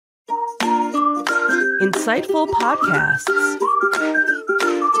Insightful podcasts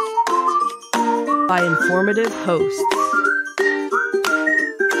by informative hosts.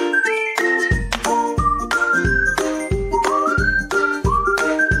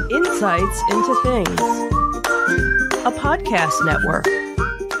 Insights into Things, a podcast network.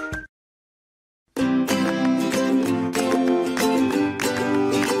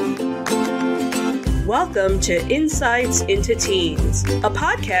 Welcome to Insights into Teens, a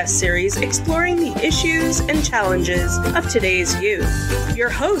podcast series exploring the issues and challenges of today's youth. Your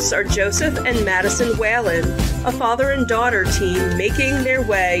hosts are Joseph and Madison Whalen, a father and daughter team making their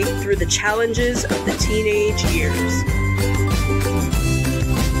way through the challenges of the teenage years.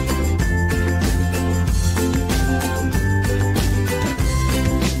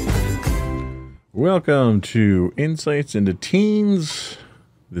 Welcome to Insights into Teens.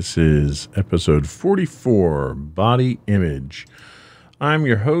 This is episode 44, Body Image. I'm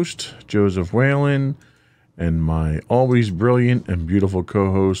your host, Joseph Whalen, and my always brilliant and beautiful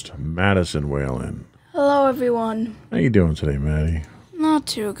co-host, Madison Whalen. Hello, everyone. How you doing today, Maddie? Not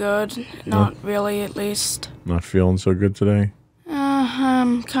too good. Not really, at least. Not feeling so good today?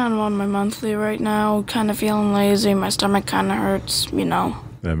 I'm kind of on my monthly right now. Kind of feeling lazy. My stomach kind of hurts, you know.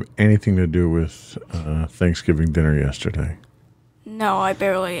 Have anything to do with Thanksgiving dinner yesterday? No, I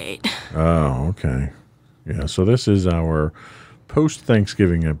barely ate. Oh, okay. Yeah, so this is our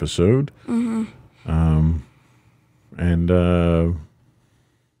post-Thanksgiving episode. Mm-hmm.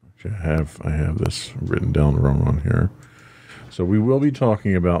 Actually, I have this written down wrong on here. So we will be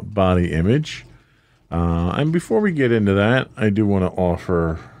talking about body image. And before we get into that, I do want to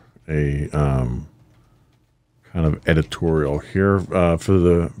offer a kind of editorial here for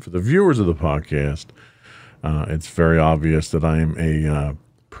the viewers of the podcast. It's very obvious that I am a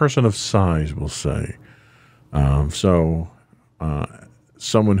person of size, we'll say.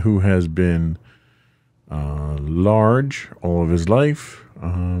 Someone who has been large all of his life.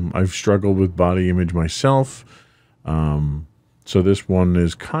 I've struggled with body image myself. So this one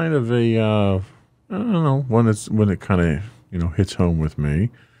is kind of a, I don't know, when it kind of, hits home with me.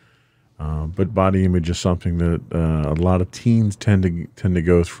 But body image is something that a lot of teens tend to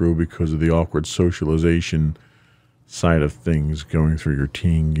go through because of the awkward socialization side of things going through your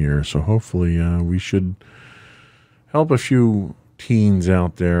teen years. So hopefully we should help a few teens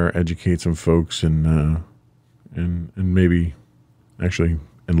out there, educate some folks, and maybe actually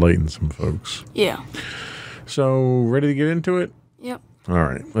enlighten some folks. Yeah. So ready to get into it? Yep. All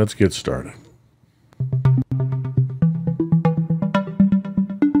right, let's get started.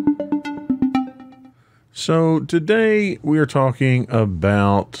 So today we are talking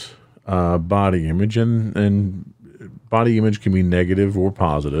about body image, and body image can be negative or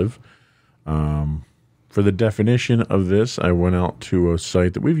positive. For the definition of this, I went out to a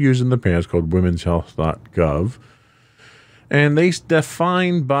site that we've used in the past called womenshealth.gov, and they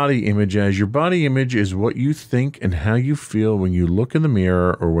define body image as your body image is what you think and how you feel when you look in the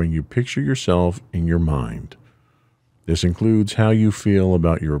mirror or when you picture yourself in your mind. This includes how you feel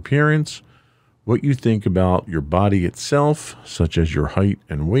about your appearance, what you think about your body itself, such as your height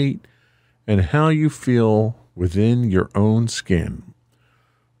and weight, and how you feel within your own skin.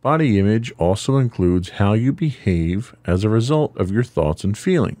 Body image also includes how you behave as a result of your thoughts and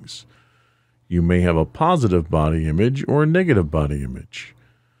feelings. You may have a positive body image or a negative body image.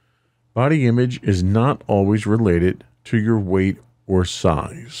 Body image is not always related to your weight or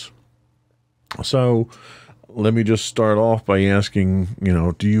size. So, let me just start off by asking,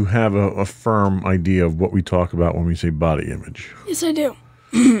 do you have a firm idea of what we talk about when we say body image? Yes, I do.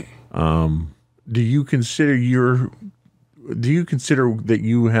 Do you consider that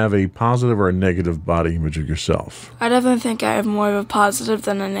you have a positive or a negative body image of yourself? I definitely think I have more of a positive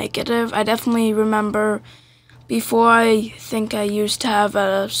than a negative. I definitely remember before I think I used to have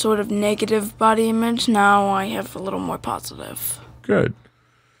a sort of negative body image. Now I have a little more positive. Good.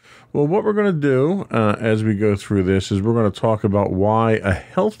 Well, what we're going to do as we go through this is we're going to talk about why a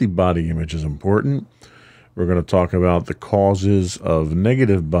healthy body image is important. We're going to talk about the causes of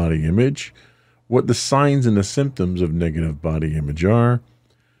negative body image, what the signs and the symptoms of negative body image are.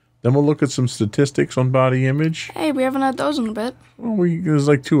 Then we'll look at some statistics on body image. Hey, we haven't had those in a bit. Well, it was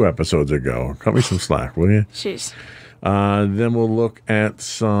like 2 episodes ago. Cut me some slack, will you? Jeez. Then we'll look at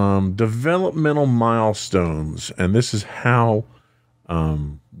some developmental milestones, and this is how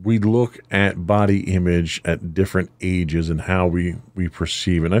we look at body image at different ages and how we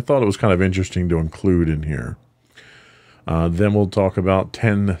perceive it. And I thought it was kind of interesting to include in here. Then we'll talk about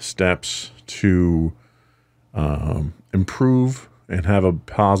 10 steps to improve and have a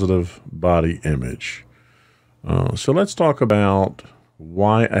positive body image. So let's talk about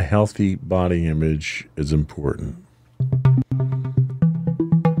why a healthy body image is important.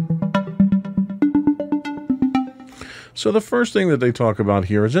 So the first thing that they talk about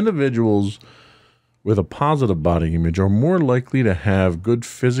here is individuals with a positive body image are more likely to have good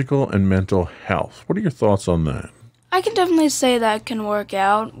physical and mental health. What are your thoughts on that? I can definitely say that can work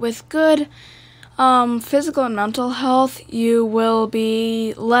out. With good physical and mental health, you will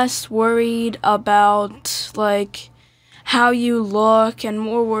be less worried about, like, how you look and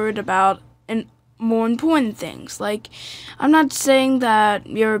more worried about more important things. Like, I'm not saying that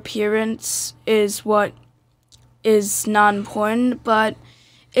your appearance is what is not important, but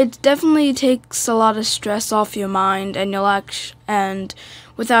it definitely takes a lot of stress off your mind, and and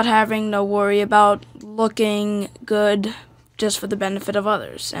without having to worry about looking good just for the benefit of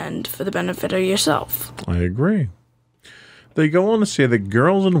others and for the benefit of yourself. I agree. They go on to say that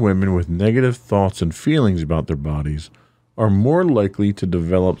girls and women with negative thoughts and feelings about their bodies are more likely to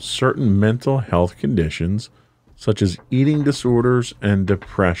develop certain mental health conditions, such as eating disorders and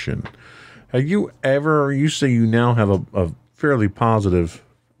depression. Have you ever, you say you now have a fairly positive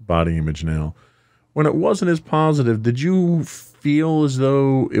body image now. When it wasn't as positive, did you feel as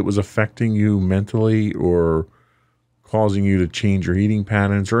though it was affecting you mentally or causing you to change your eating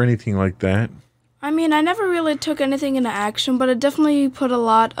patterns or anything like that? I mean, I never really took anything into action, but it definitely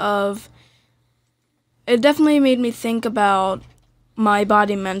made me think about my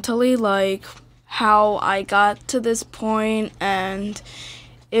body mentally, like how I got to this point and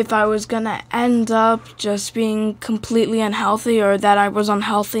if I was going to end up just being completely unhealthy or that I was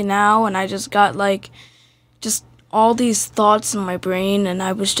unhealthy now and I just got just all these thoughts in my brain and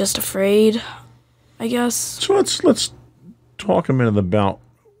I was just afraid, I guess. So let's talk a minute about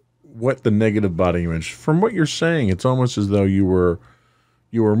what the negative body image. From what you're saying, it's almost as though you were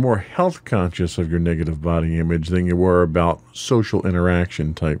more health conscious of your negative body image than you were about social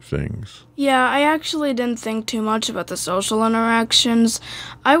interaction type things. Yeah, I actually didn't think too much about the social interactions.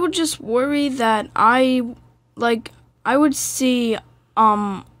 I would just worry that I would see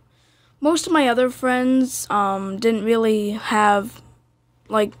most of my other friends didn't really have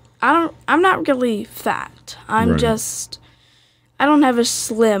I'm not really fat. Right. I don't have a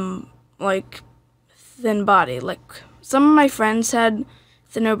slim thin body. Like some of my friends had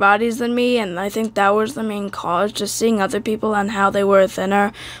thinner bodies than me, and I think that was the main cause, just seeing other people and how they were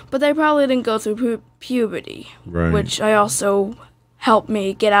thinner. But they probably didn't go through puberty, right, which I also helped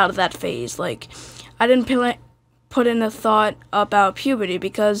me get out of that phase. Like, I didn't put in a thought about puberty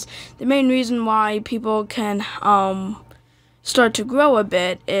because the main reason why people can start to grow a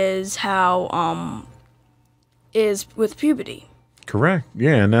bit is is with puberty. Correct.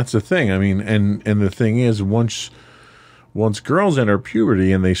 Yeah, and that's the thing. I mean, and the thing is, once girls enter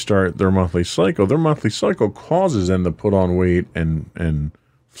puberty and they start their monthly cycle causes them to put on weight and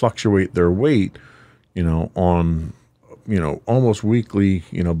fluctuate their weight, on, almost weekly,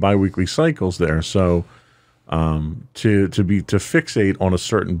 bi-weekly cycles there. So to fixate on a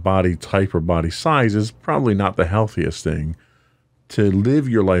certain body type or body size is probably not the healthiest thing. To live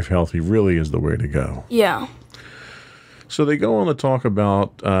your life healthy really is the way to go. Yeah. So they go on to talk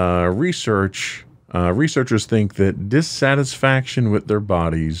about research. Researchers think that dissatisfaction with their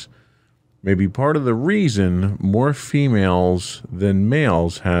bodies may be part of the reason more females than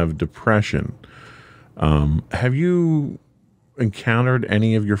males have depression. Have you encountered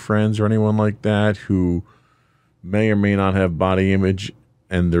any of your friends or anyone like that who may or may not have body image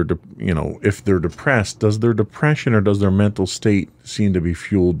and if they're depressed, does their depression or does their mental state seem to be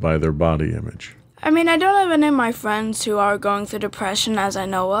fueled by their body image? I mean, I don't have any of my friends who are going through depression as I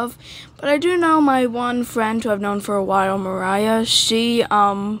know of, but I do know my one friend who I've known for a while, Mariah. She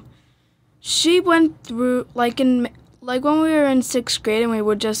went through, when we were in 6th grade and we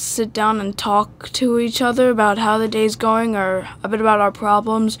would just sit down and talk to each other about how the day's going or a bit about our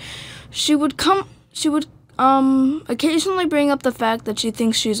problems. She would occasionally bring up the fact that she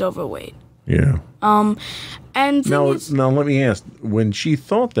thinks she's overweight. Yeah. And now let me ask, when she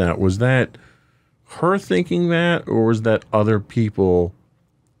thought that, was that her thinking that, or was that other people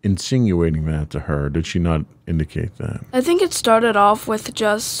insinuating that to her? Did she not indicate that? I think it started off with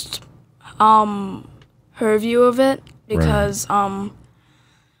just her view of it because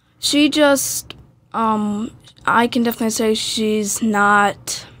she just I can definitely say she's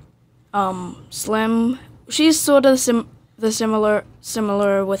not slim. She's sort of similar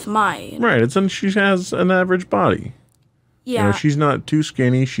with mine. Right. She has an average body. Yeah. She's not too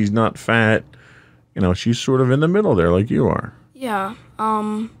skinny. She's not fat. She's sort of in the middle there, like you are. Yeah.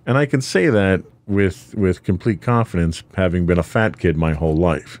 And I can say that with complete confidence, having been a fat kid my whole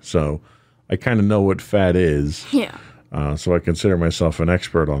life. So I kind of know what fat is. Yeah. So I consider myself an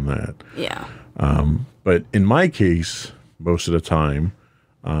expert on that. Yeah. But in my case, most of the time,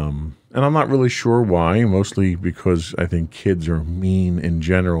 and I'm not really sure why, mostly because I think kids are mean in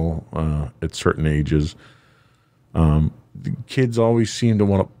general at certain ages. The kids always seem to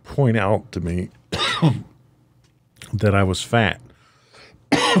want to point out to me that I was fat,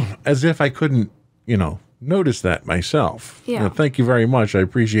 as if I couldn't, notice that myself. Yeah. Thank you very much. I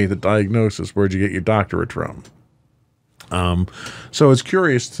appreciate the diagnosis. Where'd you get your doctorate from? So it's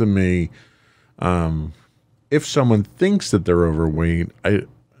curious to me, if someone thinks that they're overweight, I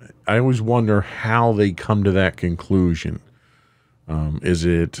always wonder how they come to that conclusion. Is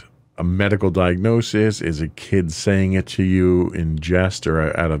it a medical diagnosis? Is it kids saying it to you in jest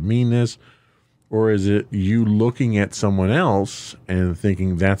or out of meanness? Or is it you looking at someone else and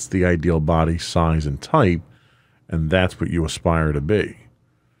thinking that's the ideal body size and type, and that's what you aspire to be?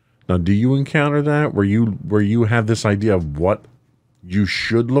 Now, do you encounter that where you have this idea of what you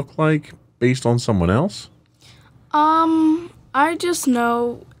should look like based on someone else? I just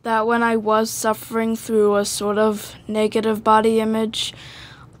know that when I was suffering through a sort of negative body image,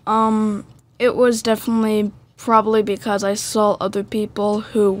 it was definitely probably because I saw other people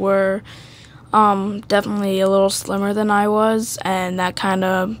who were definitely a little slimmer than I was, and that kind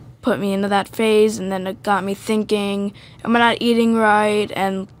of put me into that phase, and then it got me thinking, am I not eating right?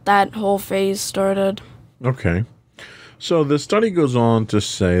 And that whole phase started. Okay. So the study goes on to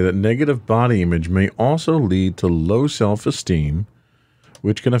say that negative body image may also lead to low self-esteem,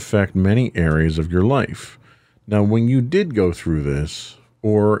 which can affect many areas of your life. Now, when you did go through this,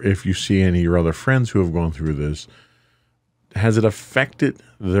 or if you see any of your other friends who have gone through this, has it affected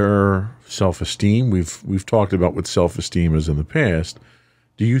their self-esteem? We've talked about what self-esteem is in the past.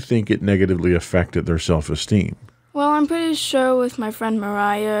 Do you think it negatively affected their self-esteem? Well, I'm pretty sure with my friend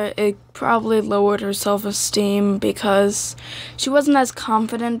Mariah, it probably lowered her self-esteem because she wasn't as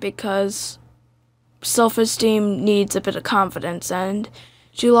confident, because self-esteem needs a bit of confidence, and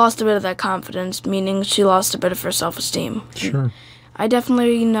she lost a bit of that confidence, meaning she lost a bit of her self-esteem. Sure. I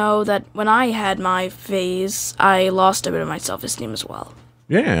definitely know that when I had my phase, I lost a bit of my self-esteem as well.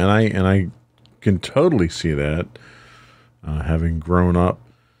 Yeah, and I can totally see that, having grown up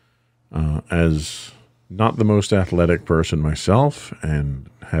as not the most athletic person myself, and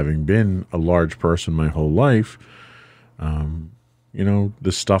having been a large person my whole life.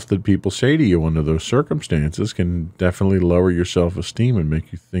 The stuff that people say to you under those circumstances can definitely lower your self-esteem and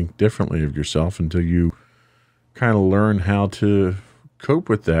make you think differently of yourself until you kind of learn how to cope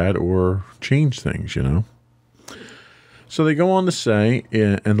with that or change things, So they go on to say,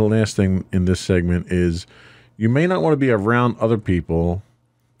 and the last thing in this segment is, you may not want to be around other people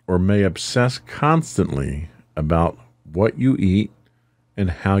or may obsess constantly about what you eat and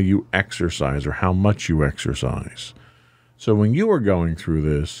how you exercise or how much you exercise. So when you were going through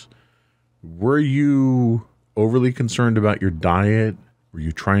this, were you overly concerned about your diet? Were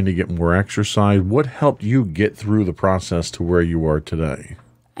you trying to get more exercise? What helped you get through the process to where you are today?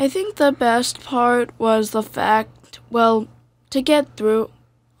 I think the best part was the fact, well, to get through,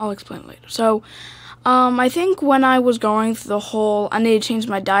 I'll explain later. So, I think when I was going through the whole I need to change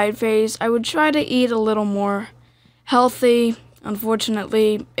my diet phase, I would try to eat a little more healthy.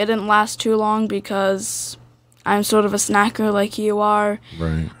 Unfortunately, it didn't last too long because I'm sort of a snacker like you are.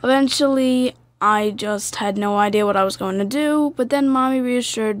 Right. Eventually, I just had no idea what I was going to do, but then Mommy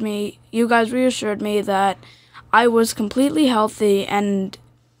reassured me, you guys reassured me that I was completely healthy, and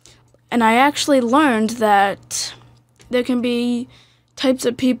I actually learned that there can be types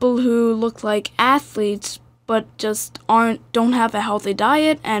of people who look like athletes but just don't have a healthy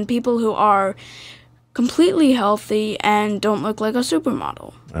diet, and people who are completely healthy and don't look like a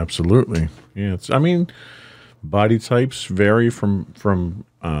supermodel. Absolutely. Yeah, body types vary from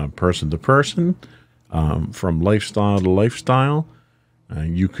person to person, from lifestyle to lifestyle.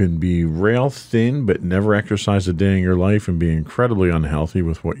 You can be rail thin but never exercise a day in your life and be incredibly unhealthy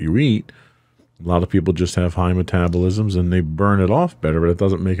with what you eat. A lot of people just have high metabolisms and they burn it off better, but it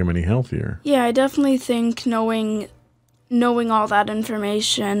doesn't make them any healthier. Yeah, I definitely think knowing all that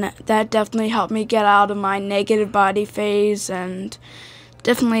information, that definitely helped me get out of my negative body phase and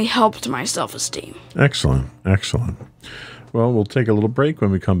definitely helped my self-esteem. Excellent, excellent. Well, we'll take a little break. When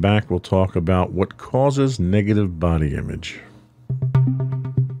we come back, we'll talk about what causes negative body image.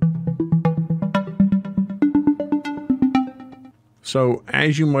 So,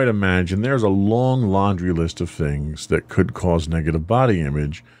 as you might imagine, there's a long laundry list of things that could cause negative body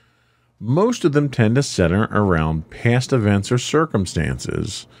image. Most of them tend to center around past events or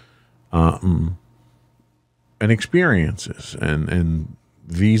circumstances and experiences. And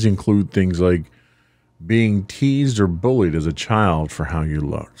these include things like being teased or bullied as a child for how you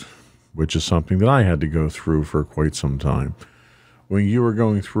looked, which is something that I had to go through for quite some time. When you were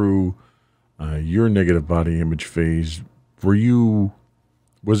going through your negative body image phase,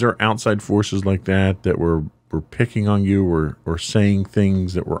 was there outside forces like that were picking on you or saying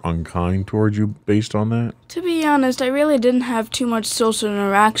things that were unkind towards you based on that? To be honest, I really didn't have too much social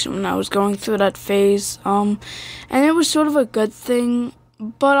interaction when I was going through that phase. And it was sort of a good thing,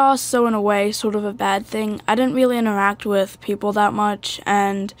 but also in a way sort of a bad thing. I didn't really interact with people that much,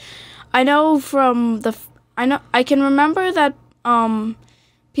 and I know I can remember that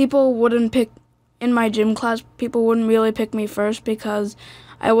people wouldn't pick in my gym class. People wouldn't really pick me first because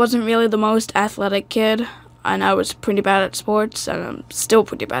I wasn't really the most athletic kid, and I was pretty bad at sports, and I'm still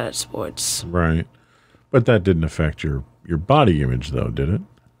pretty bad at sports. Right. But that didn't affect your body image, though, did it?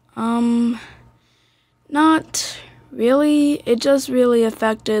 Not really. It just really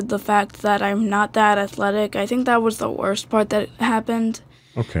affected the fact that I'm not that athletic. I think that was the worst part that happened.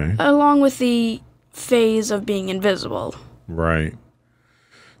 Okay. Along with the phase of being invisible. Right.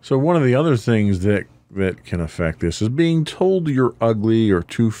 So one of the other things that can affect this is being told you're ugly or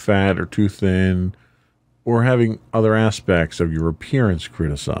too fat or too thin, or having other aspects of your appearance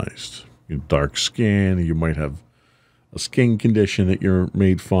criticized. Your dark skin, you might have a skin condition that you're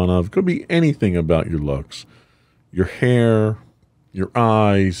made fun of. Could be anything about your looks, your hair, your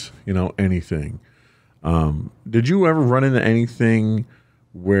eyes, anything. Did you ever run into anything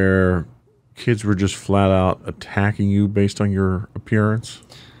where kids were just flat out attacking you based on your appearance?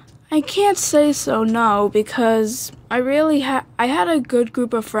 I can't say so, no, because I had a good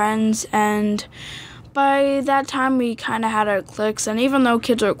group of friends, and by that time we kind of had our cliques, and even though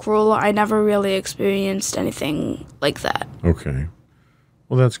kids are cruel, I never really experienced anything like that. Okay.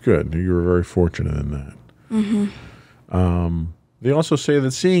 Well, that's good. You were very fortunate in that. Mm-hmm. They also say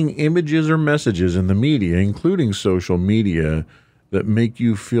that seeing images or messages in the media, including social media, that make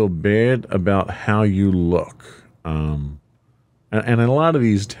you feel bad about how you look. And a lot of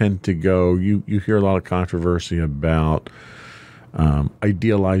these tend to go, you hear a lot of controversy about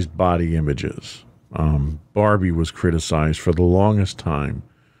idealized body images. Barbie was criticized for the longest time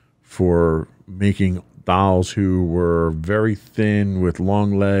for making dolls who were very thin with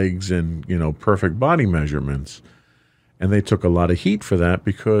long legs and, perfect body measurements. And they took a lot of heat for that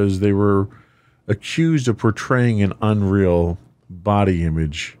because they were accused of portraying an unreal body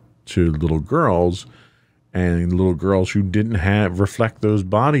image to little girls. And little girls who didn't reflect those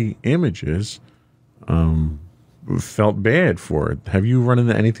body images felt bad for it. Have you run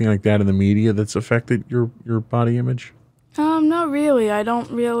into anything like that in the media that's affected your body image? Not really. I don't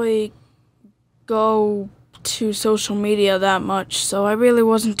really go to social media that much, so I really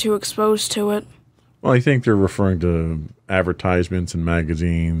wasn't too exposed to it. Well, I think they're referring to advertisements in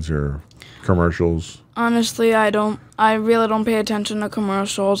magazines or commercials. Honestly, I really don't pay attention to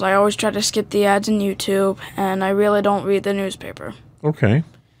commercials. I always try to skip the ads on YouTube, and I really don't read the newspaper. Okay.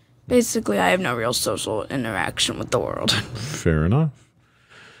 Basically, I have no real social interaction with the world. Fair enough.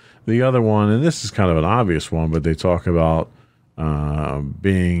 The other one, and this is kind of an obvious one, but they talk about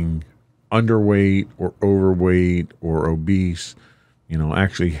being underweight or overweight or obese,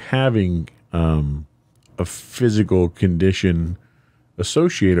 actually having a physical condition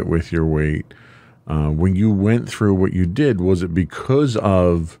associated with your weight. When you went through what you did, was it because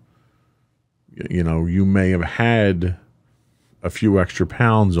of, you may have had a few extra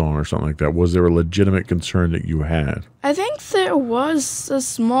pounds on or something like that? Was there a legitimate concern that you had? I think there was a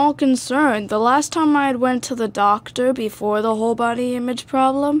small concern. The last time I went to the doctor before the whole body image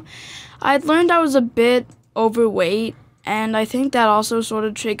problem, I'd learned I was a bit overweight, and I think that also sort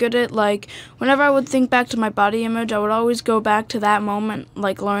of triggered it. Like, whenever I would think back to my body image, I would always go back to that moment,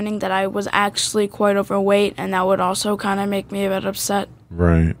 like learning that I was actually quite overweight, and that would also kind of make me a bit upset.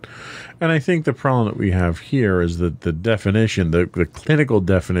 Right. And I think the problem that we have here is that the definition, the clinical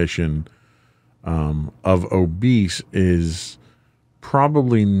definition of obese is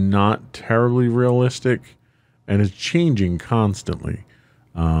probably not terribly realistic, and it's changing constantly.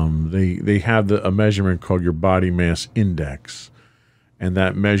 They have a measurement called your body mass index, and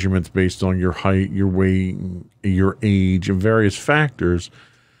that measurement's based on your height, your weight, your age, and various factors.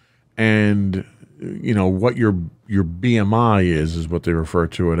 And what your BMI is what they refer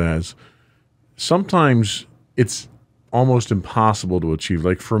to it as. Sometimes it's almost impossible to achieve.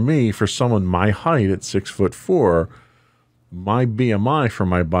 Like for me, for someone my height at 6'4", my BMI for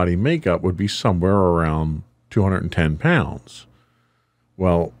my body makeup would be somewhere around 210 pounds.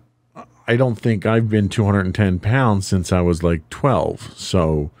 Well, I don't think I've been 210 pounds since I was like 12.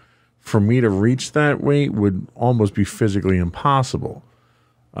 So for me to reach that weight would almost be physically impossible.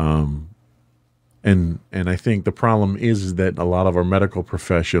 And I think the problem is that a lot of our medical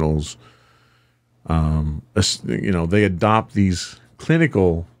professionals, they adopt these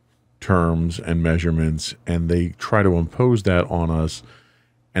clinical terms and measurements, and they try to impose that on us,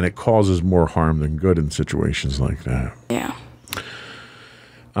 and it causes more harm than good in situations like that. Yeah.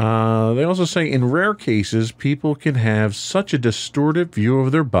 They also say in rare cases, people can have such a distorted view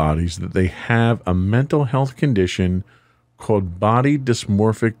of their bodies that they have a mental health condition called body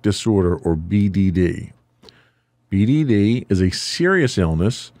dysmorphic disorder, or BDD. BDD is a serious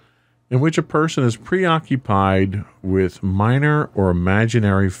illness in which a person is preoccupied with minor or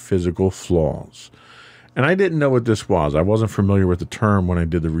imaginary physical flaws. And I didn't know what this was. I wasn't familiar with the term when I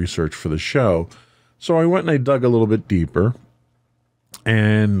did the research for the show. So I went and I dug a little bit deeper.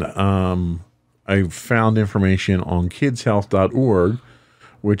 And I found information on kidshealth.org,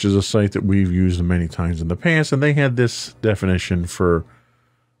 which is a site that we've used many times in the past. And they had this definition for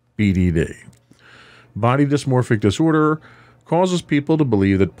BDD. Body dysmorphic disorder causes people to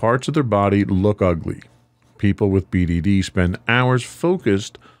believe that parts of their body look ugly. People with BDD spend hours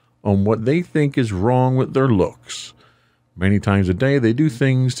focused on what they think is wrong with their looks. Many times a day, they do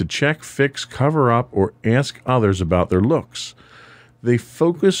things to check, fix, cover up, or ask others about their looks. They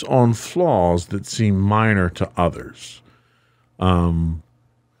focus on flaws that seem minor to others. And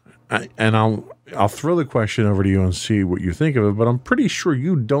I'll throw the question over to you and see what you think of it, but I'm pretty sure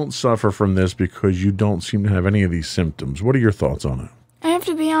you don't suffer from this because you don't seem to have any of these symptoms. What are your thoughts on it? I have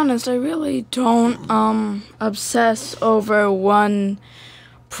to be honest, I really don't obsess over one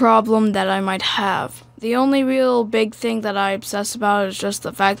problem that I might have. The only real big thing that I obsess about is just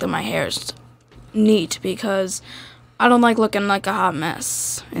the fact that my hair is neat, because I don't like looking like a hot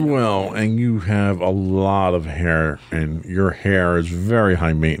mess. Well, and you have a lot of hair, and your hair is very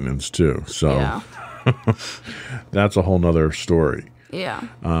high maintenance too. So yeah. That's a whole nother story. Yeah.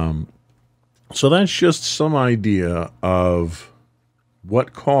 So that's just some idea of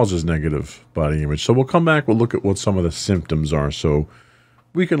what causes negative body image. So we'll come back, we'll look at what some of the symptoms are, so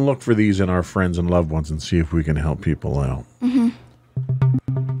we can look for these in our friends and loved ones and see if we can help people out. Mm-hmm.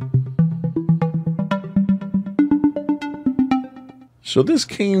 So this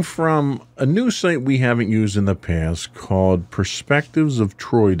came from a new site we haven't used in the past called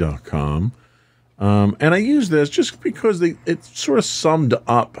perspectivesoftroy.com. And I use this just because it sort of summed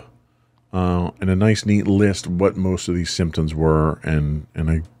up in a nice, neat list what most of these symptoms were, and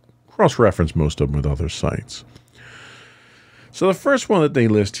I cross-referenced most of them with other sites. So the first one that they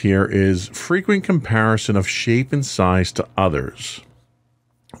list here is frequent comparison of shape and size to others.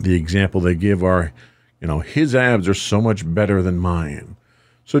 The example they give are, his abs are so much better than mine.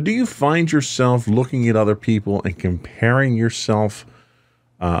 So do you find yourself looking at other people and comparing yourself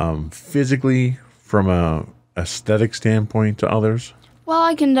physically from a aesthetic standpoint to others? Well,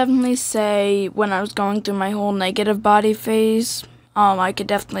 I can definitely say when I was going through my whole negative body phase, I could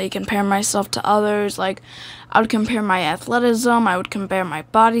definitely compare myself to others. Like, I would compare my athleticism, I would compare my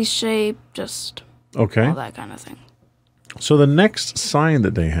body shape, just all that kind of thing. So the next sign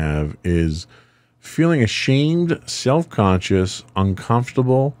that they have is feeling ashamed, self-conscious,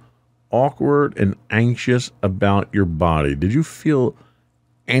 uncomfortable, awkward, and anxious about your body. Did you feel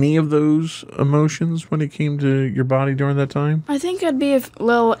any of those emotions when it came to your body during that time? I think I'd be a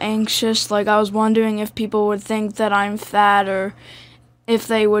little anxious. Like, I was wondering if people would think that I'm fat, or if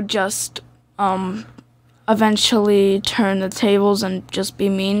they would just eventually turn the tables and just be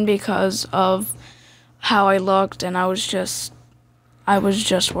mean because of how I looked, and I was just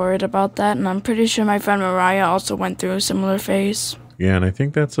worried about that. And I'm pretty sure my friend Mariah also went through a similar phase. Yeah, and I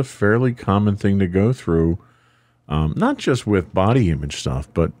think that's a fairly common thing to go through. Not just with body image stuff,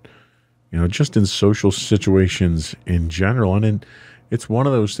 but just in social situations in general. And it's one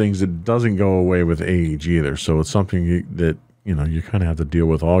of those things that doesn't go away with age either. So it's something that you kind of have to deal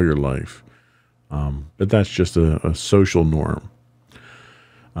with all your life. But that's just a social norm.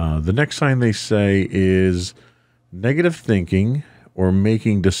 The next sign they say is negative thinking or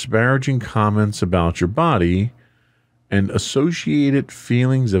making disparaging comments about your body, and associated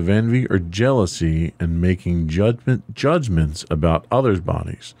feelings of envy or jealousy, and making judgments about others'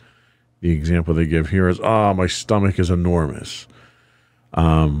 bodies. The example they give here is, my stomach is enormous.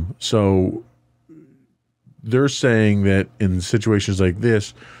 So they're saying that in situations like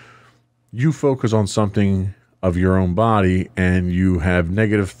this, you focus on something of your own body and you have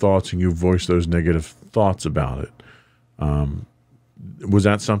negative thoughts and you voice those negative thoughts about it. Was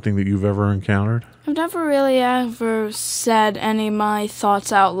that something that you've ever encountered? I've never really ever said any of my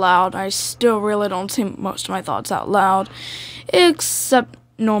thoughts out loud. I still really don't say most of my thoughts out loud, except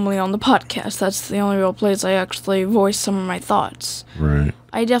normally on the podcast. That's the only real place I actually voice some of my thoughts. Right.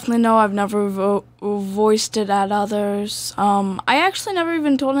 I definitely know I've never voiced it at others. I actually never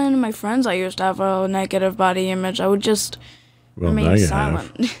even told any of my friends I used to have a negative body image. I would just remain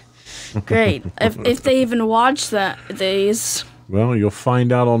silent. Great. If they even watch these. Well, you'll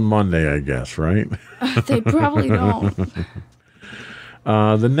find out on Monday, I guess, right? They probably don't.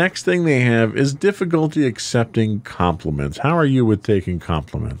 The next thing they have is difficulty accepting compliments. How are you with taking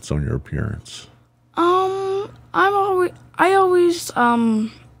compliments on your appearance? I'm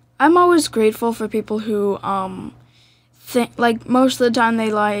always grateful for people who think, like, most of the time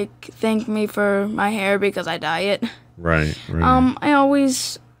they thank me for my hair because I dye it. Right. I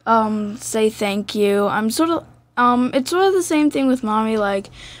always say thank you. it's sort of the same thing with Mommy. Like,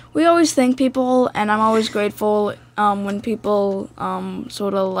 we always thank people, and I'm always grateful when people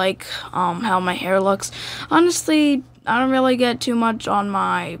sort of like how my hair looks. Honestly, I don't really get too much on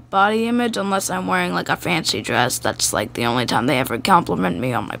my body image unless I'm wearing like a fancy dress. That's like the only time they ever compliment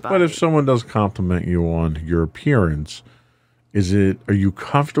me on my body. But if someone does compliment you on your appearance, are you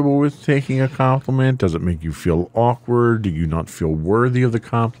comfortable with taking a compliment? Does it make you feel awkward? Do you not feel worthy of the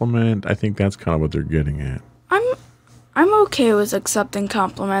compliment? I think that's kind of what they're getting at. I'm okay with accepting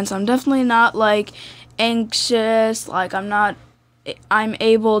compliments. I'm definitely not like anxious. Like I'm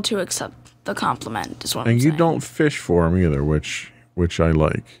able to accept the compliment. Is what I'm saying. And you don't fish for them either, which I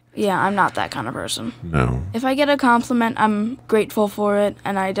like. Yeah, I'm not that kind of person. No. If I get a compliment, I'm grateful for it,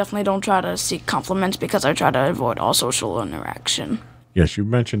 and I definitely don't try to seek compliments because I try to avoid all social interaction. Yes, you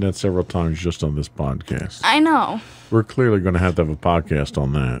mentioned that several times just on this podcast. I know. We're clearly going to have a podcast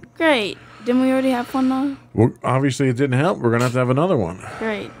on that. Great. Didn't we already have one, though? Well, obviously it didn't help. We're going to have another one.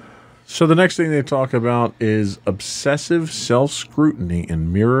 Great. So the next thing they talk about is obsessive self-scrutiny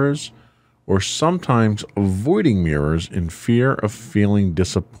in mirrors, or sometimes avoiding mirrors in fear of feeling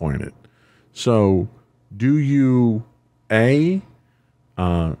disappointed. So do you, A,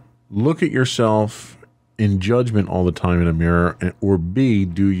 look at yourself in judgment all the time in a mirror, or B,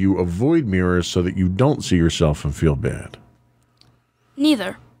 do you avoid mirrors so that you don't see yourself and feel bad?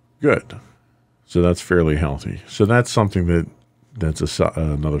 Neither. Good. So that's fairly healthy. So that's something that's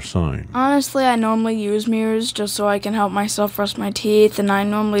another sign. Honestly, I normally use mirrors just so I can help myself brush my teeth, and I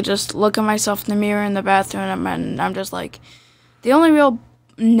normally just look at myself in the mirror in the bathroom, and I'm just like, the only real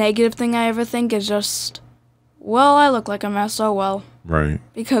negative thing I ever think is just, well, I look like a mess, oh well. Right.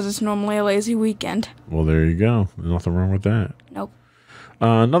 Because it's normally a lazy weekend. Well, there you go. Nothing wrong with that. Nope.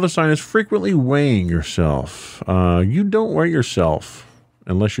 Another sign is frequently weighing yourself. You don't weigh yourself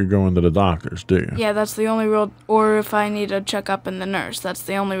unless you're going to the doctors, do you? Yeah, that's the only real, or if I need a checkup in the nurse, that's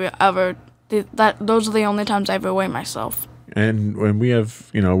the only those are the only times I ever weigh myself. And when we have,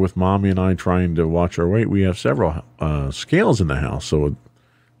 with Mommy and I trying to watch our weight, we have several scales in the house. So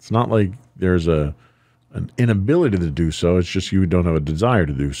it's not like there's an inability to do so. It's just you don't have a desire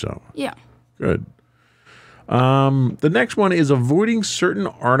to do so. Yeah. Good. The next one is avoiding certain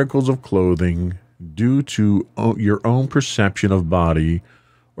articles of clothing due to your own perception of body,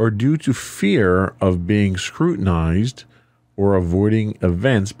 or due to fear of being scrutinized, or avoiding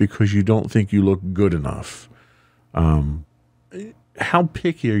events because you don't think you look good enough. How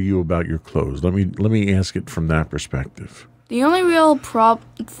picky are you about your clothes? Let me ask it from that perspective. The only real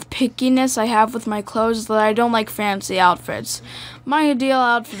pickiness I have with my clothes is that I don't like fancy outfits. My ideal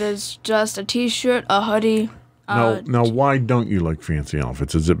outfit is just a t-shirt, a hoodie. Now, why don't you like fancy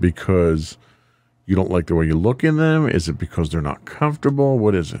outfits? Is it because you don't like the way you look in them? Is it because they're not comfortable?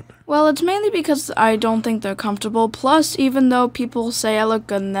 What is it? Well, it's mainly because I don't think they're comfortable. Plus, even though people say I look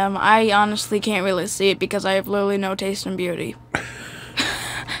good in them, I honestly can't really see it because I have literally no taste in beauty.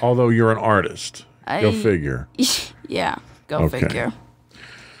 Although you're an artist. Go figure. Yeah, go figure.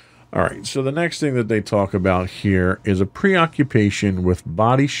 All right, so the next thing that they talk about here is a preoccupation with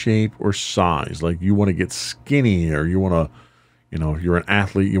body shape or size. Like you want to get skinny, or you want to, if you're an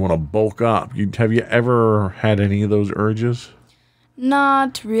athlete, you want to bulk up. Have you ever had any of those urges?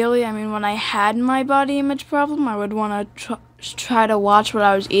 Not really. I mean, when I had my body image problem, I would want to try to watch what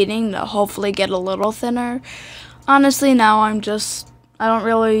I was eating to hopefully get a little thinner. Honestly, now I don't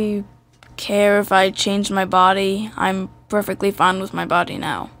really care if I change my body. I'm perfectly fine with my body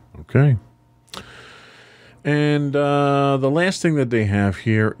now. Okay. And the last thing that they have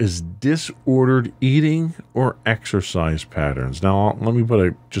here is disordered eating or exercise patterns. Now, let me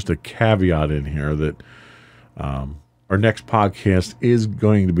put just a caveat in here that our next podcast is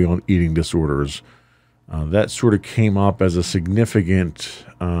going to be on eating disorders. That sort of came up as a significant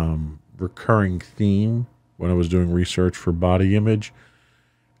recurring theme when I was doing research for body image.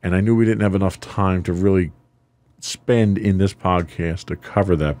 And I knew we didn't have enough time to really spend in this podcast to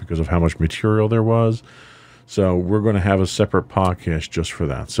cover that because of how much material there was. So we're going to have a separate podcast just for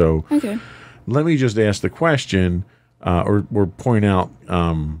that. So Okay. let me just ask the question or point out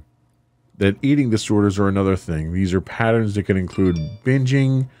that eating disorders are another thing. These are patterns that can include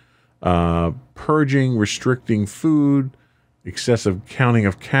binging, purging, restricting food, excessive counting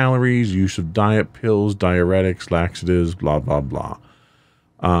of calories, use of diet pills, diuretics, laxatives, blah, blah, blah.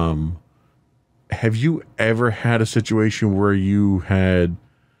 Have you ever had a situation where you had,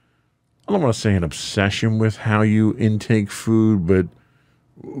 I don't want to say an obsession with how you intake food, but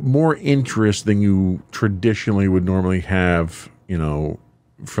more interest than you traditionally would normally have, you know,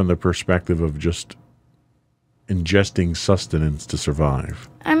 from the perspective of just ingesting sustenance to survive?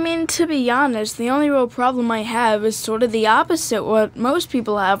 I mean, to be honest, the only real problem I have is sort of the opposite what most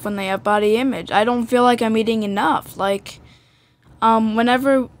people have when they have body image. I don't feel like I'm eating enough. Like,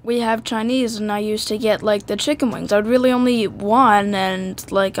 whenever we have Chinese and I used to get, like, the chicken wings, I would really only eat one,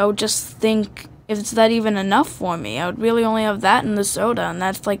 and, like, I would just think, is that even enough for me? I would really only have that and the soda, and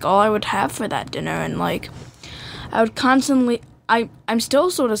that's, like, all I would have for that dinner, and, like, I would constantly, I'm still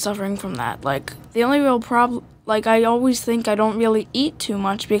sort of suffering from that. Like, the only real problem, like, I always think I don't really eat too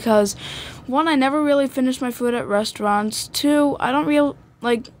much because, one, I never really finish my food at restaurants. Two, I don't real,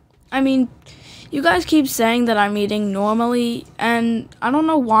 like, I mean, you guys keep saying that I'm eating normally, and I don't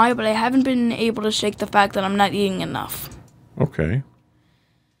know why, but I haven't been able to shake the fact that I'm not eating enough. Okay.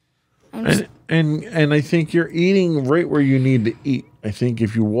 And I think you're eating right where you need to eat. I think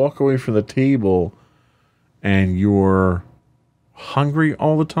if you walk away from the table and you're hungry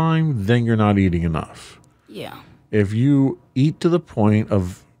all the time, then you're not eating enough. Yeah. If you eat to the point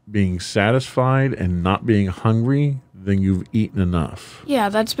of being satisfied and not being hungry, then you've eaten enough. Yeah,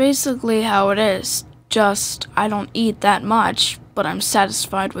 that's basically how it is. Just, I don't eat that much, but I'm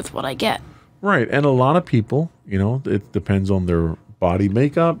satisfied with what I get. Right. And a lot of people, you know, it depends on their body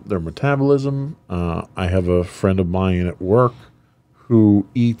makeup, their metabolism. I have a friend of mine at work who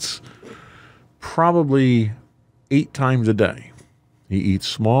eats probably 8 times a day. He eats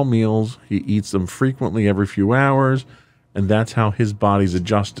small meals. He eats them frequently every few hours, and that's how his body's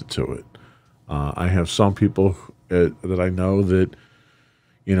adjusted to it. I have some people that I know that,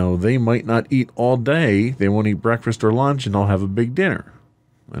 you know, they might not eat all day. They won't eat breakfast or lunch, and they'll have a big dinner.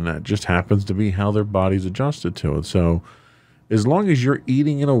 And that just happens to be how their body's adjusted to it. So as long as you're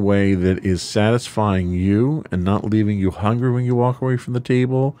eating in a way that is satisfying you and not leaving you hungry when you walk away from the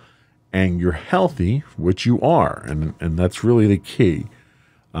table, and you're healthy, which you are, and that's really the key.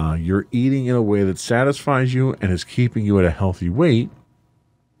 You're eating in a way that satisfies you and is keeping you at a healthy weight,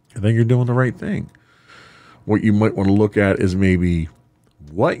 and then you're doing the right thing. What you might want to look at is maybe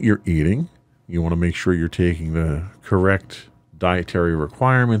what you're eating. You want to make sure you're taking the correct dietary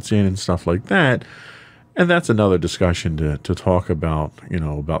requirements in and stuff like that. And that's another discussion to talk about, you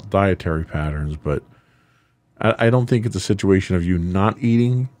know, about dietary patterns. But I don't think it's a situation of you not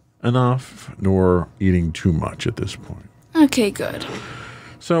eating enough nor eating too much at this point. Okay, good.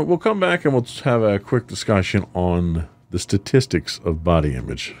 So we'll come back and we'll have a quick discussion on the statistics of body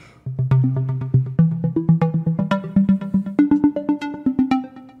image.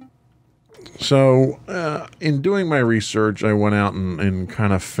 So in doing my research, I went out and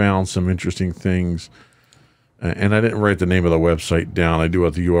kind of found some interesting things. And I didn't write the name of the website down. I do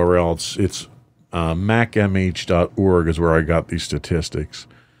have the URL. It's macmh.org is where I got these statistics.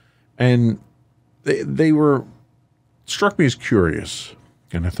 And they were struck me as curious,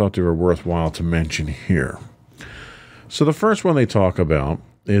 and I thought they were worthwhile to mention here. So the first one they talk about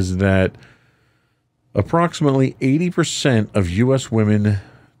is that approximately 80% of U.S. women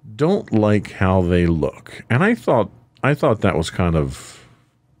don't like how they look. And I thought that was kind of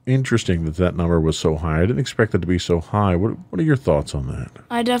interesting that number was so high. I didn't expect it to be so high. What are your thoughts on that?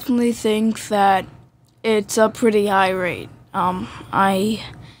 I definitely think that it's a pretty high rate. I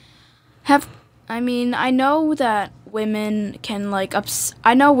know that women can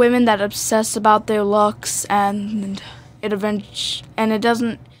I know women that obsess about their looks and sometimes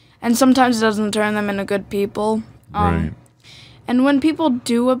it doesn't turn them into good people. Right. And when people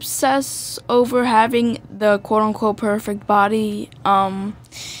do obsess over having the quote-unquote perfect body,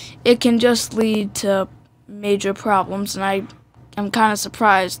 it can just lead to major problems. And I'm kind of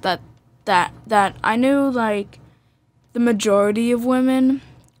surprised that I knew, like, the majority of women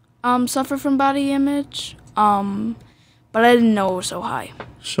suffer from body image, but I didn't know it was so high.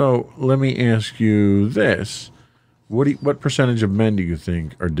 So let me ask you this. What percentage of men do you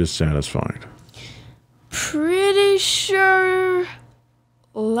think are dissatisfied? Pretty sure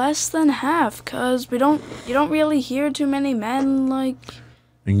less than half, because you don't really hear too many men, like,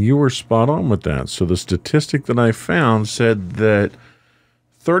 And you were spot on with that. So the statistic that I found said that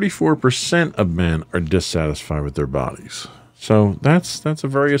 34% of men are dissatisfied with their bodies. So that's a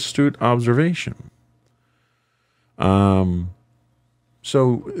very astute observation. The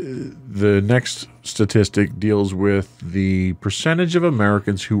next statistic deals with the percentage of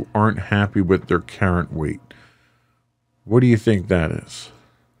Americans who aren't happy with their current weight. What do you think that is?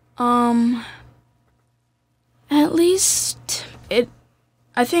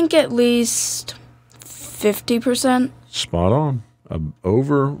 I think at least 50%. Spot on.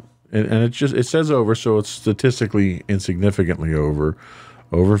 Over, and it says over, so it's statistically insignificantly over.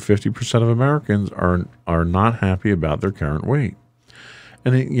 Over 50% of Americans are not happy about their current weight.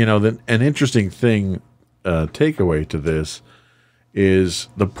 And an interesting thing, takeaway to this, is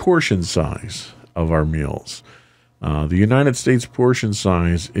the portion size of our meals. The United States portion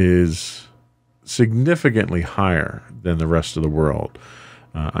size is significantly higher than the rest of the world.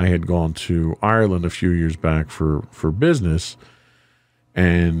 I had gone to Ireland a few years back for business,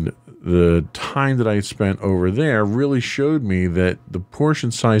 and the time that I spent over there really showed me that the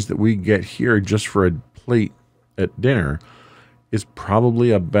portion size that we get here just for a plate at dinner is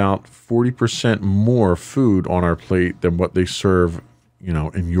probably about 40% more food on our plate than what they serve,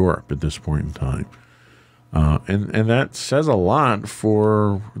 in Europe at this point in time. And that says a lot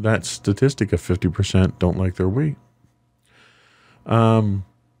for that statistic of 50% don't like their weight.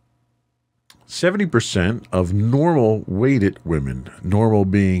 70% of normal weighted women, normal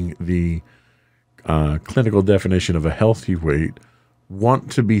being the clinical definition of a healthy weight, want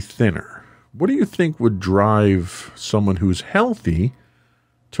to be thinner. What do you think would drive someone who's healthy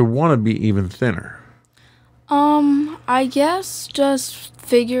to want to be even thinner? I guess just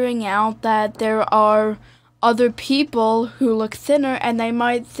figuring out that there are other people who look thinner and they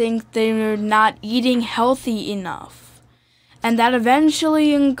might think they're not eating healthy enough. And that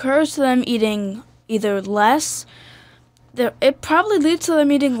eventually incurs them eating either less. It probably leads to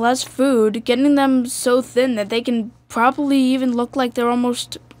them eating less food, getting them so thin that they can probably even look like they're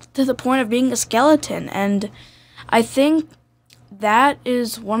almost to the point of being a skeleton. And I think that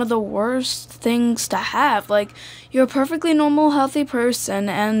is one of the worst things to have. Like, you're a perfectly normal, healthy person,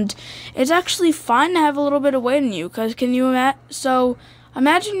 and it's actually fine to have a little bit of weight in you. Because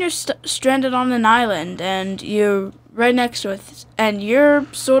imagine you're stranded on an island, and you're right next to it, and you're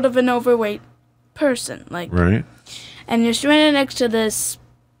sort of an overweight person, right? And you're stranded next to this,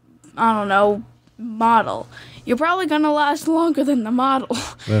 model. You're probably going to last longer than the model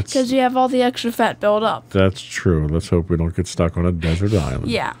because you have all the extra fat built up. That's true. Let's hope we don't get stuck on a desert island.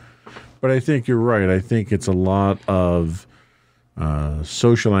 Yeah. But I think you're right. I think it's a lot of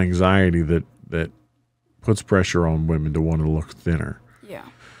social anxiety that puts pressure on women to want to look thinner. Yeah.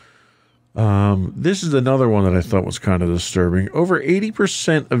 This is another one that I thought was kind of disturbing. Over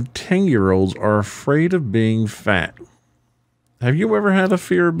 80% of 10-year-olds are afraid of being fat. Have you ever had a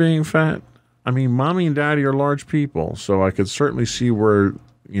fear of being fat? I mean, mommy and daddy are large people, so I could certainly see where,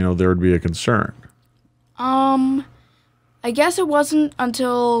 there would be a concern. I guess it wasn't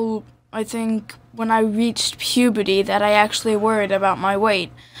until, I think, when I reached puberty that I actually worried about my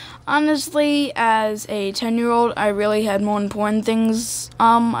weight. Honestly, as a 10-year-old, I really had more important things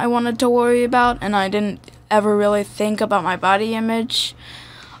I wanted to worry about, and I didn't ever really think about my body image.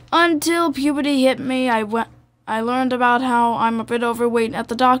 Until puberty hit me, I learned about how I'm a bit overweight at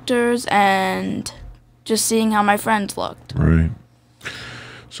the doctor's and just seeing how my friends looked. Right.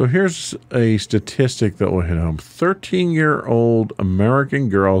 So here's a statistic that will hit home. 13-year-old American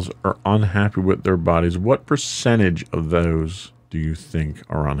girls are unhappy with their bodies. What percentage of those do you think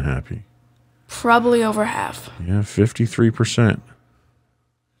are unhappy? Probably over half. Yeah, 53%.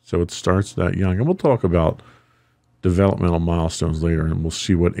 So it starts that young. And we'll talk about developmental milestones later, and we'll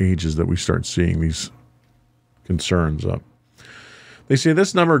see what ages that we start seeing these concerns up. They say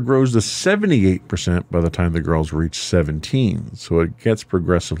this number grows to 78% by the time the girls reach 17, so it gets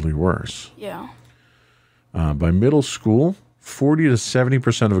progressively worse. Yeah. By middle school, 40 to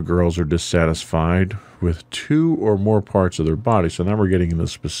 70% of girls are dissatisfied with two or more parts of their body, so now we're getting into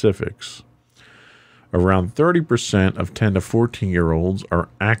specifics. Around 30% of 10 to 14-year-olds are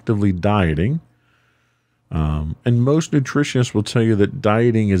actively dieting, and most nutritionists will tell you that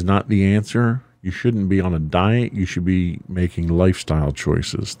dieting is not the answer. You shouldn't be on a diet. You should be making lifestyle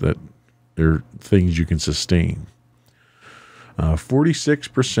choices that are things you can sustain.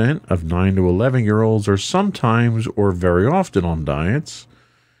 46% of 9 to 11-year-olds are sometimes or very often on diets.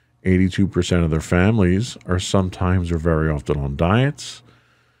 82% of their families are sometimes or very often on diets.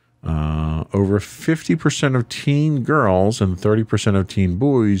 Over 50% of teen girls and 30% of teen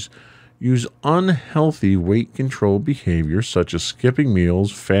boys use unhealthy weight control behaviors such as skipping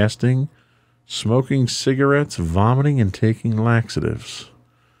meals, fasting, smoking cigarettes, vomiting, and taking laxatives.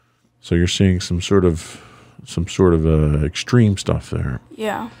 So you're seeing some sort of extreme stuff there.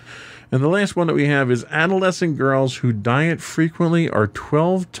 Yeah. And the last one that we have is adolescent girls who diet frequently are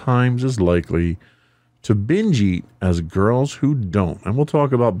 12 times as likely to binge eat as girls who don't. And we'll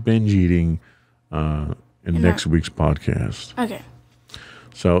talk about binge eating in next week's podcast. Okay.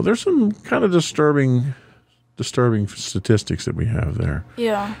 So there's some kind of disturbing statistics that we have there.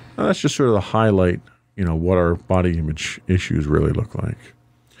 Yeah. Now, that's just sort of the highlight, what our body image issues really look like.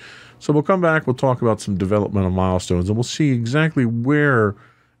 So we'll come back, we'll talk about some developmental milestones, and we'll see exactly where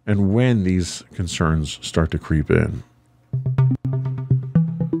and when these concerns start to creep in.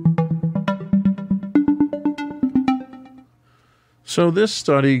 So this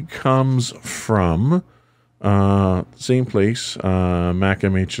study comes from same place,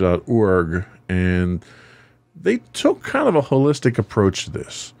 macmh.org, and they took kind of a holistic approach to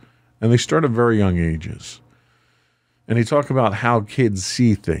this, and they start at very young ages. And they talk about how kids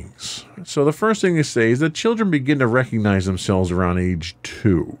see things. So the first thing they say is that children begin to recognize themselves around age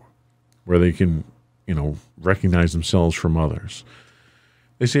 2, where they can, recognize themselves from others.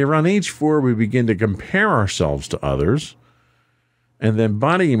 They say around age 4, we begin to compare ourselves to others. And then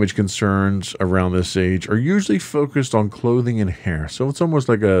body image concerns around this age are usually focused on clothing and hair. So it's almost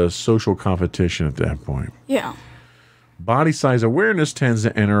like a social competition at that point. Yeah. Body size awareness tends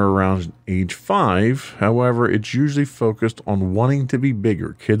to enter around age 5. However, it's usually focused on wanting to be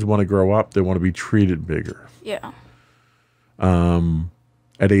bigger. Kids want to grow up. They want to be treated bigger. Yeah.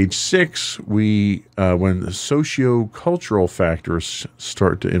 At age 6, when socio-cultural factors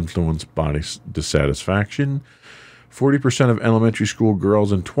start to influence body dissatisfaction, 40% of elementary school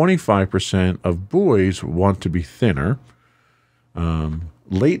girls and 25% of boys want to be thinner.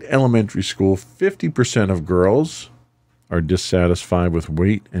 Late elementary school, 50% of girls are dissatisfied with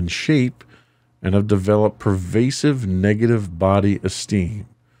weight and shape and have developed pervasive negative body esteem.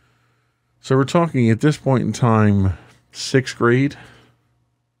 So we're talking at this point in time, 6th grade,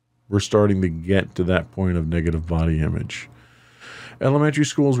 we're starting to get to that point of negative body image. Elementary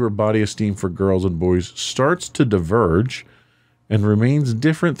schools where body esteem for girls and boys starts to diverge and remains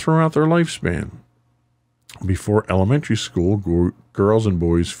different throughout their lifespan. Before elementary school, girls and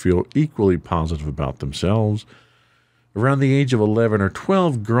boys feel equally positive about themselves. Around the age of 11 or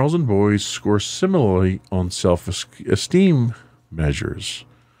 12, girls and boys score similarly on self-esteem measures.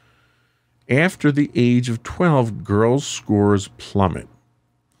 After the age of 12, girls' scores plummet,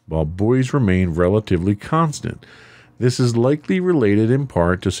 while boys remain relatively constant. This is likely related in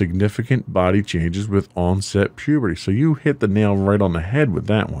part to significant body changes with onset puberty. So you hit the nail right on the head with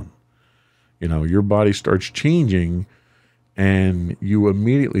that one. Your body starts changing and you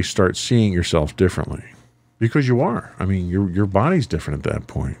immediately start seeing yourself differently. Because you are. I mean, your body's different at that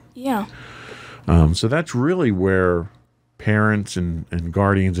point. Yeah. So that's really where parents and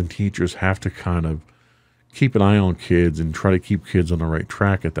guardians and teachers have to kind of keep an eye on kids and try to keep kids on the right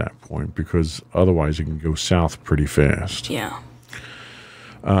track at that point, because otherwise it can go south pretty fast. Yeah.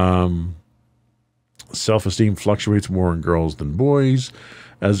 Self-esteem fluctuates more in girls than boys.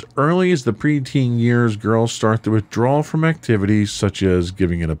 As early as the preteen years, girls start to withdraw from activities such as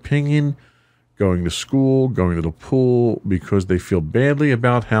giving an opinion, going to school, going to the pool, because they feel badly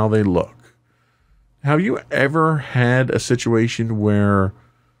about how they look. Have you ever had a situation where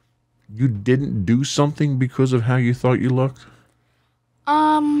you didn't do something because of how you thought you looked?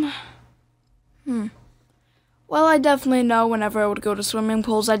 Well, I definitely know whenever I would go to swimming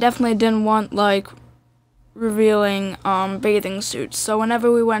pools, I definitely didn't want, revealing, bathing suits. So whenever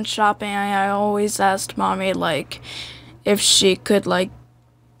we went shopping, I always asked Mommy, if she could,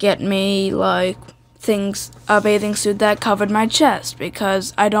 get me, a bathing suit that covered my chest,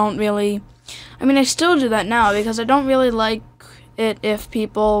 because I still do that now, because I don't really like it if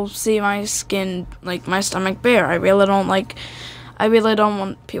people see my skin, my stomach bare. I really don't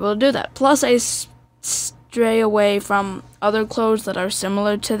want people to do that. Plus, I stray away from other clothes that are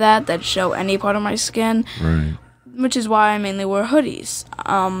similar to that show any part of my skin. Right. Which is why I mainly wear hoodies.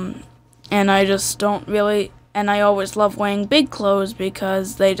 And I just don't really, and I always love wearing big clothes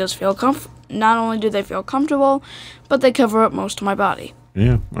because they just feel not only do they feel comfortable, but they cover up most of my body.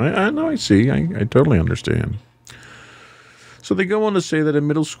 Yeah, I know, I see. I totally understand. So they go on to say that in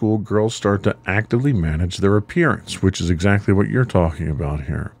middle school, girls start to actively manage their appearance, which is exactly what you're talking about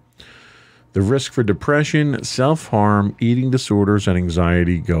here. The risk for depression, self-harm, eating disorders, and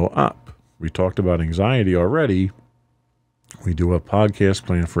anxiety go up. We talked about anxiety already. We do a podcast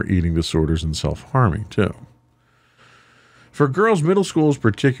plan for eating disorders and self-harming too. For girls, middle school is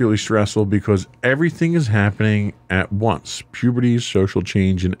particularly stressful because everything is happening at once. Puberty, social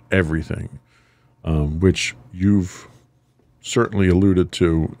change, and everything, which you've certainly alluded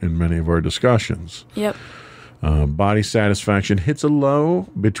to in many of our discussions. Yep. Body satisfaction hits a low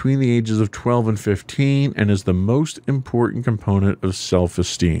between the ages of 12 and 15 and is the most important component of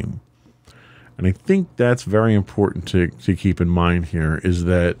self-esteem. And I think that's very important to keep in mind here, is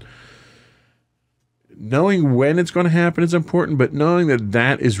that knowing when it's going to happen is important, but knowing that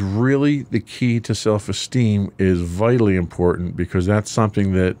that is really the key to self-esteem is vitally important, because that's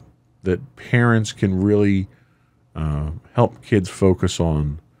something that parents can really help kids focus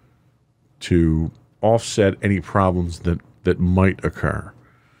on to offset any problems that might occur.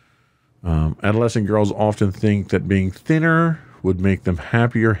 Adolescent girls often think that being thinner would make them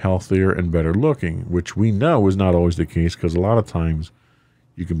happier, healthier, and better looking, which we know is not always the case, because a lot of times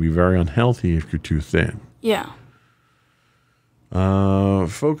you can be very unhealthy if you're too thin. Yeah.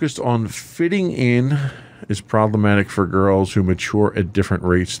 Focused on fitting in is problematic for girls who mature at different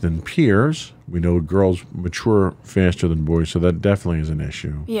rates than peers. We know girls mature faster than boys, so that definitely is an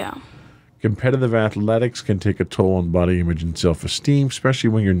issue. Yeah. Competitive athletics can take a toll on body image and self-esteem,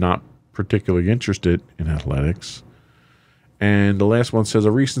 especially when you're not particularly interested in athletics. And the last one says,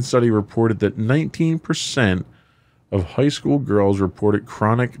 a recent study reported that 19% of high school girls reported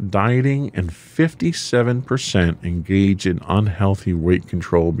chronic dieting and 57% engaged in unhealthy weight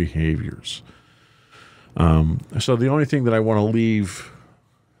control behaviors. So the only thing that I want to leave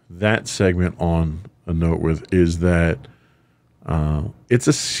that segment on a note with is that it's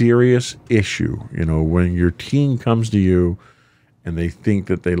a serious issue. You know, when your teen comes to you and they think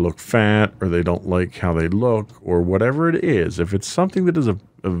that they look fat, or they don't like how they look, or whatever it is, if it's something that is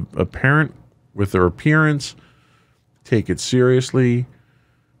apparent with their appearance, take it seriously,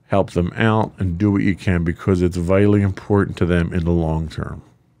 help them out, and do what you can, because it's vitally important to them in the long term.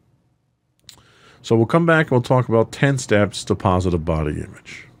 So we'll come back and we'll talk about 10 steps to positive body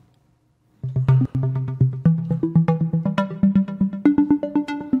image.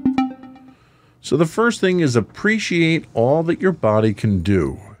 So the first thing is appreciate all that your body can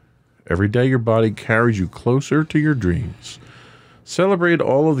do. Every day your body carries you closer to your dreams. Celebrate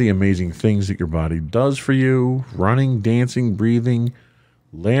all of the amazing things that your body does for you: running, dancing, breathing,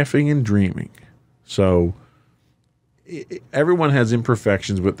 laughing, and dreaming. So everyone has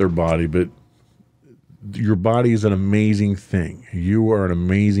imperfections with their body, but your body is an amazing thing. You are an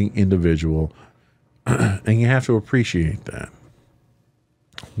amazing individual, and you have to appreciate that.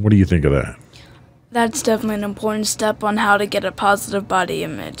 What do you think of that? That's definitely an important step on how to get a positive body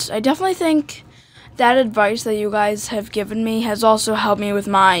image. I definitely think that advice that you guys have given me has also helped me with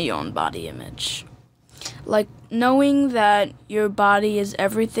my own body image. Like, knowing that your body is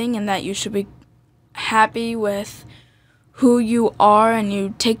everything and that you should be happy with who you are, and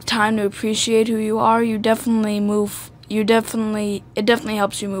you take time to appreciate who you are, it definitely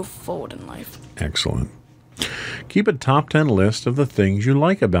helps you move forward in life. Excellent. Keep a top 10 list of the things you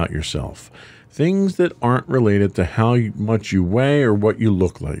like about yourself. Things that aren't related to how much you weigh or what you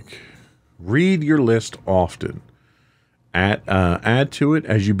look like. Read your list often. Add to it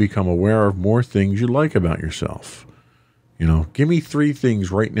as you become aware of more things you like about yourself. You know, give me 3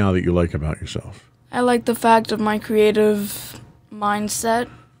 things right now that you like about yourself. I like the fact of my creative mindset.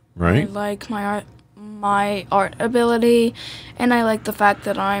 Right. I like my art ability, and I like the fact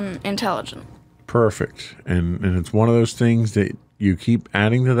that I'm intelligent. Perfect. And it's one of those things that you keep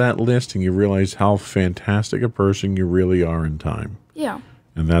adding to that list, and you realize how fantastic a person you really are in time. Yeah.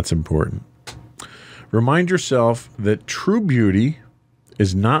 And that's important. Remind yourself that true beauty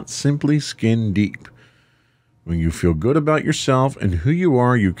is not simply skin deep. When you feel good about yourself and who you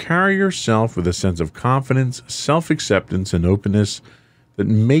are, you carry yourself with a sense of confidence, self-acceptance, and openness that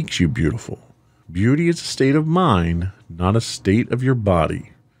makes you beautiful. Beauty is a state of mind, not a state of your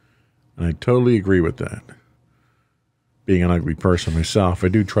body. And I totally agree with that. Being an ugly person myself, I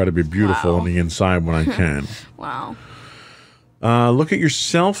do try to be beautiful on the inside when I can. Wow. Look at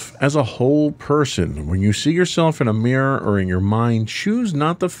yourself as a whole person. When you see yourself in a mirror or in your mind, choose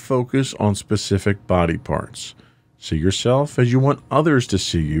not to focus on specific body parts. See yourself as you want others to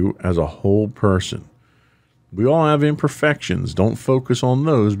see you, as a whole person. We all have imperfections. Don't focus on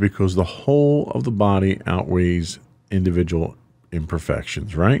those, because the whole of the body outweighs individual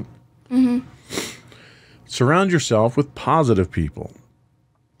imperfections, right? Mm-hmm. Surround yourself with positive people.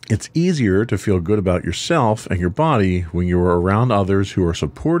 It's easier to feel good about yourself and your body when you are around others who are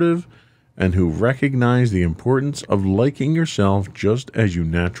supportive and who recognize the importance of liking yourself just as you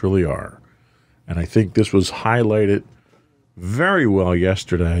naturally are. And I think this was highlighted very well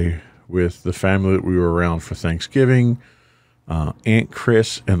yesterday with the family that we were around for Thanksgiving. Aunt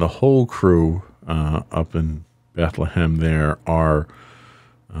Chris and the whole crew up in Bethlehem there are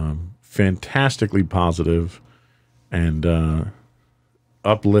fantastically positive and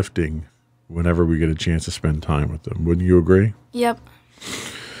uplifting whenever we get a chance to spend time with them. Wouldn't you agree? Yep.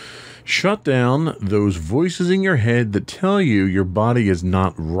 Shut down those voices in your head that tell you your body is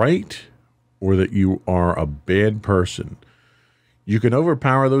not right or that you are a bad person. You can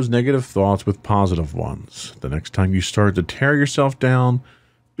overpower those negative thoughts with positive ones. The next time you start to tear yourself down,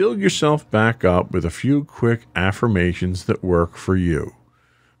 build yourself back up with a few quick affirmations that work for you.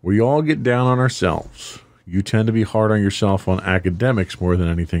 We all get down on ourselves. You tend to be hard on yourself on academics more than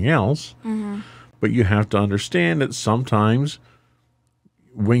anything else. But you have to understand that sometimes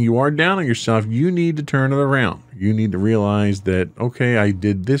when you are down on yourself, you need to turn it around. You need to realize that, okay, I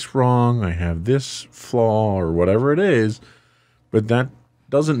did this wrong. I have this flaw or whatever it is, but that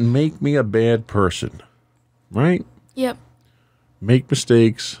doesn't make me a bad person, right? Yep. Make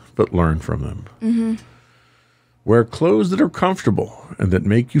mistakes, but learn from them. Wear clothes that are comfortable and that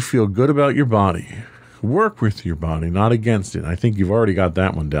make you feel good about your body. Work with your body, not against it. I think you've already got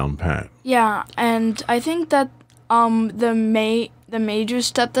that one down pat. Yeah, and I think that the major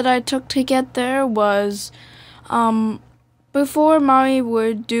step that I took to get there was before Mommy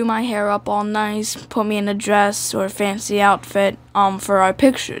would do my hair up all nice, put me in a dress or a fancy outfit for our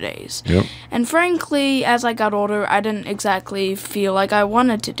picture days. Yep. And frankly, as I got older, I didn't exactly feel like I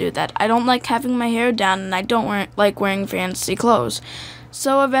wanted to do that. I don't like having my hair down, and I don't like wearing fancy clothes.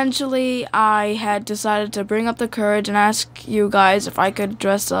 So eventually, I had decided to bring up the courage and ask you guys if I could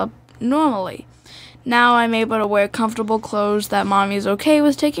dress up normally. Now I'm able to wear comfortable clothes that Mommy is okay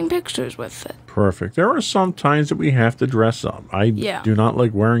with taking pictures with it. Perfect. There are some times that we have to dress up. I do not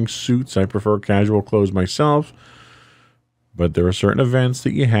like wearing suits. I prefer casual clothes myself. But there are certain events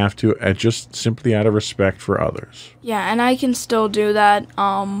that you have to, just simply out of respect for others. Yeah, and I can still do that.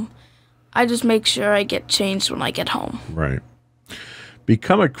 I just make sure I get changed when I get home. Right.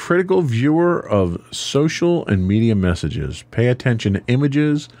 Become a critical viewer of social and media messages. Pay attention to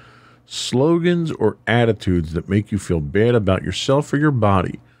images, slogans, or attitudes that make you feel bad about yourself or your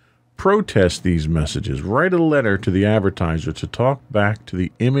body. Protest these messages. Write a letter to the advertiser to talk back to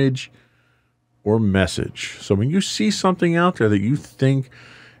the image or message. So when you see something out there that you think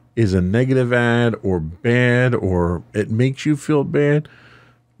is a negative ad or bad or it makes you feel bad,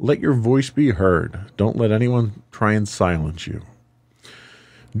 let your voice be heard. Don't let anyone try and silence you.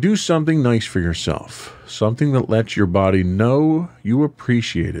 Do something nice for yourself, something that lets your body know you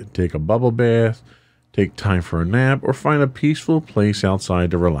appreciate it. Take a bubble bath, take time for a nap, or find a peaceful place outside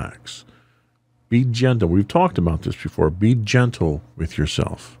to relax. Be gentle. We've talked about this before. Be gentle with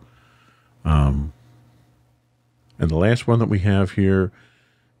yourself. And the last one that we have here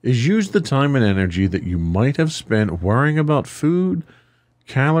is use the time and energy that you might have spent worrying about food,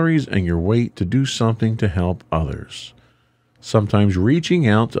 calories, and your weight to do something to help others. Sometimes reaching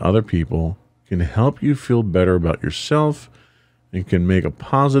out to other people can help you feel better about yourself and can make a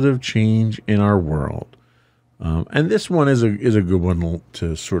positive change in our world. And this one is a good one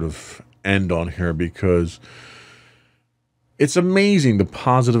to sort of end on here because it's amazing the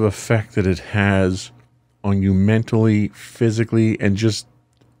positive effect that it has on you mentally, physically, and just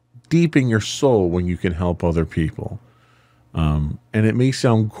deep in your soul when you can help other people. And it may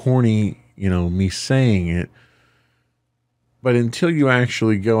sound corny, me saying it, but until you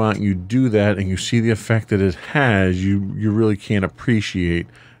actually go out and you do that and you see the effect that it has, you really can't appreciate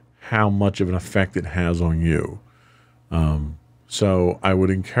how much of an effect it has on you. So I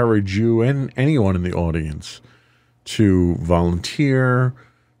would encourage you and anyone in the audience to volunteer,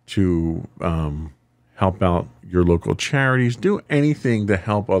 to help out your local charities, do anything to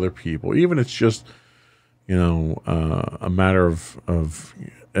help other people, even if it's just, a matter of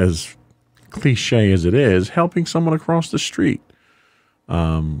as cliche as it is, helping someone across the street,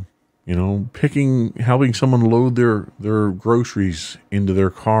 helping someone load their groceries into their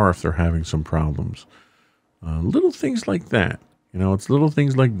car if they're having some problems. Little things like that. It's little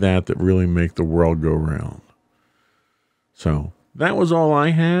things like that that really make the world go round. So that was all I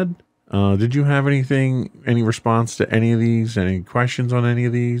had. Did you have any response to any of these? Any questions on any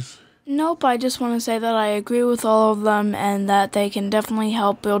of these? Nope, I just want to say that I agree with all of them and that they can definitely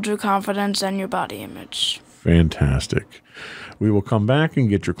help build your confidence and your body image. Fantastic. We will come back and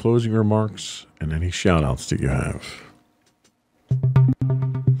get your closing remarks and any shout-outs that you have.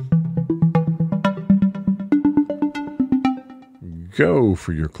 Go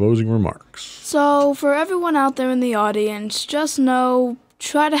for your closing remarks. So, for everyone out there in the audience, just know,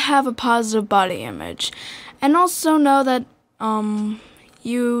 try to have a positive body image. And also know that,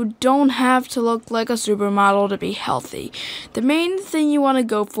 you don't have to look like a supermodel to be healthy. The main thing you want to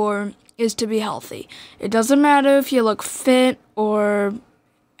go for is to be healthy. It doesn't matter if you look fit or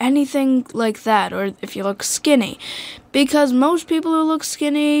anything like that, or if you look skinny, because most people who look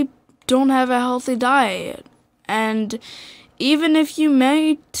skinny don't have a healthy diet. And even if you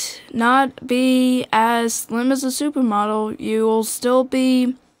might not be as slim as a supermodel, you will still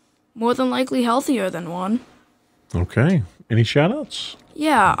be more than likely healthier than one. Okay. Any shout-outs?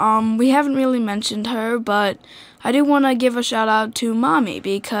 Yeah, we haven't really mentioned her, but I do want to give a shout out to Mommy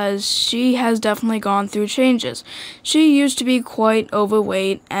because she has definitely gone through changes. She used to be quite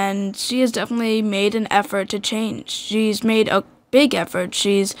overweight, and she has definitely made an effort to change. She's made a big effort.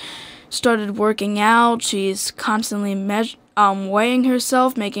 She's started working out. She's constantly weighing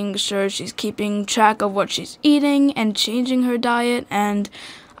herself, making sure she's keeping track of what she's eating and changing her diet, and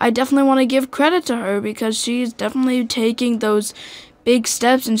I definitely want to give credit to her because she's definitely taking those big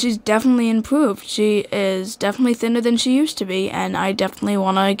steps and she's definitely improved. She is definitely thinner than she used to be, and I definitely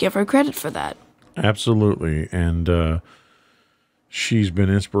want to give her credit for that. Absolutely. And she's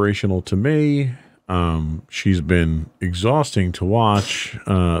been inspirational to me. She's been exhausting to watch,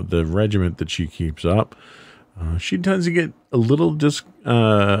 the regiment that she keeps up. She tends to get a little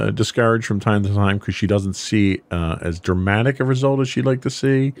discouraged from time to time because she doesn't see as dramatic a result as she'd like to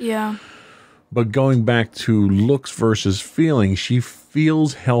see. Yeah. But going back to looks versus feeling, she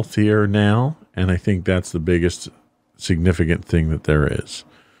feels healthier now, and I think that's the biggest significant thing that there is.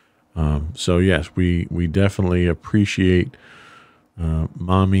 So yes, we definitely appreciate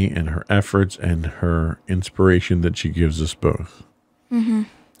Mommy and her efforts and her inspiration that she gives us both. Mm-hmm.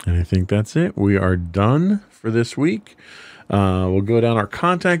 And I think that's it. We are done for this week. We'll go down our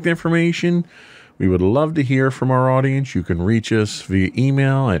contact information. We would love to hear from our audience. You can reach us via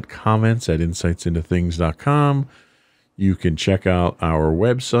email at comments@insightsintothings.com. You can check out our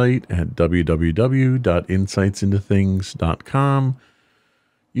website at www.insightsintothings.com.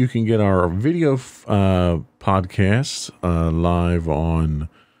 You can get our video podcasts live on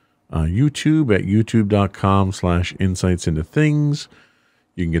YouTube at youtube.com/insightsintothings.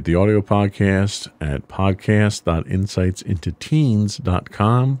 You can get the audio podcast at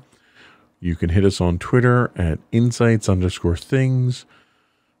podcast.insightsintoteens.com. You can hit us on Twitter at insights_things,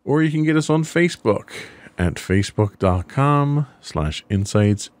 or you can get us on Facebook at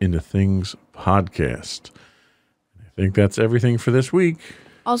facebook.com/insightsintothingspodcast. I think that's everything for this week.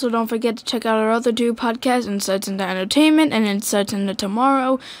 Also, don't forget to check out our other two podcasts, Insights into Entertainment and Insights into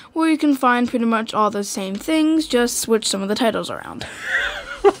Tomorrow, where you can find pretty much all the same things, just switch some of the titles around.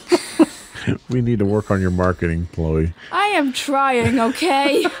 We need to work on your marketing, Chloe. I am trying,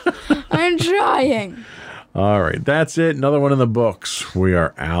 okay? I'm trying. All right, that's it. Another one in the books. We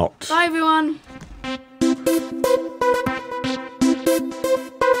are out. Bye, everyone.